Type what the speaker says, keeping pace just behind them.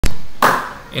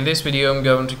In this video, I'm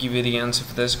going to give you the answer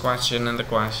for this question, and the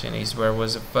question is, where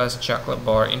was the first chocolate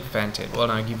bar invented? Well,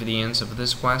 I'll give you the answer for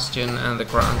this question, and the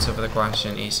correct answer for the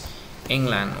question is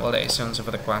England. Well, that is the answer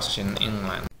for the question,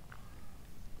 England.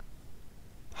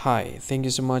 Hi, thank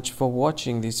you so much for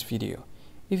watching this video.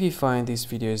 If you find this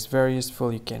video is very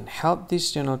useful, you can help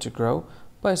this channel to grow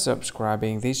by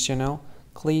subscribing this channel.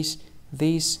 Click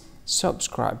this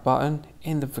subscribe button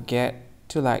and don't forget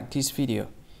to like this video.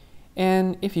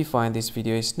 And if you find this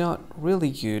video is not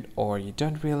really good, or you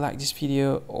don't really like this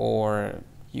video, or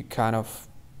you kind of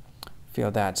feel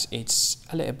that it's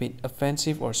a little bit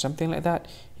offensive or something like that,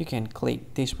 you can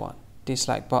click this one,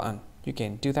 dislike button. You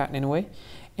can do that anyway.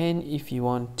 And if you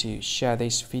want to share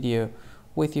this video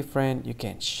with your friend, you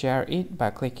can share it by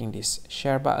clicking this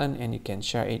share button, and you can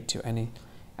share it to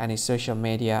any social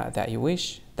media that you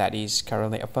wish that is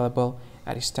currently available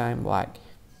at this time, like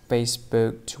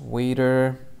Facebook,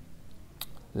 Twitter,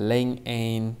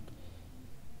 LinkedIn,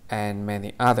 and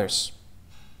many others,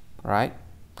 right?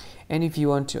 And if you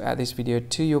want to add this video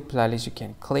to your playlist, you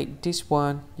can click this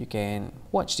one. You can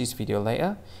watch this video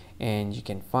later, and you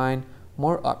can find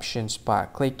more options by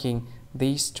clicking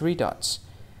these three dots.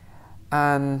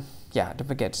 And yeah, don't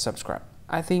forget to subscribe.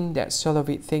 I think that's all of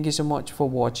it. Thank you so much for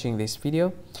watching this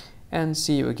video, and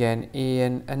see you again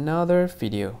in another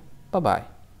video. Bye bye.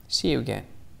 See you again.